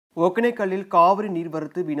ஒகேனக்கல்லில் காவிரி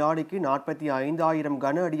நீர்வரத்து வினாடிக்கு 45,000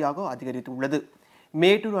 கன அடியாக அதிகரித்துள்ளது.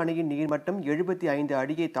 மேட்டூர் அணையின் நீர்மட்டம் 75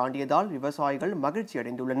 அடியை தாண்டியதால் விவசாயிகள் மகிழ்ச்சி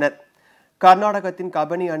அடைந்துள்ளனர். கர்நாடகத்தின்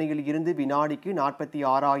கபனி அணையில் இருந்து வினாடிக்கு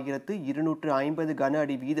 46,250 கன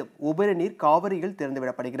அடி வீதம் உபரி நீர் காவிரியில்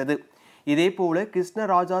திறந்துவிடப்படுகிறது. இதேபோல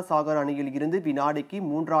கிருஷ்ணராஜா சாகர் அணையில் இருந்து வினாடிக்கு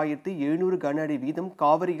 3,700 கன அடி வீதம்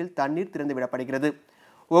காவிரியில் தண்ணீர் திறந்துவிடப்படுகிறது.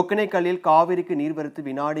 ஒகேனக்கல்லில் காவிரிக்கு நீர்வரத்து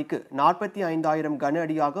வினாடிக்கு 45,000 கன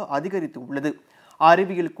அடியாக அதிகரித்து உள்ளது.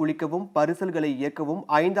 அருவியில் குளிக்கவும் பரிசல்களை இயக்கவும்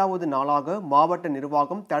 5வது நாளாக மாவட்ட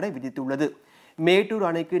நிர்வாகம் தடை விதித்துள்ளது. மேட்டூர்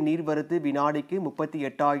அணைக்கு நீர்வரத்து வினாடிக்கு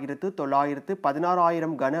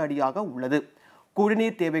 38,916 கன அடியாக உள்ளது.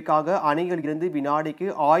 குடிநீர் தேவைக்காக அணையில் இருந்து வினாடிக்கு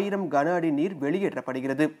 1000 கன அடி நீர்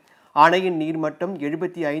வெளியேற்றப்படுகிறது. அணையின் நீர்மட்டம்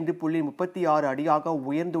 75.36 அடியாக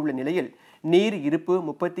உயர்ந்துள்ள நிலையில் நீர் இருப்பு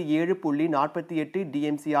 37.48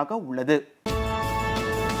 டிஎம்சியாக உள்ளது.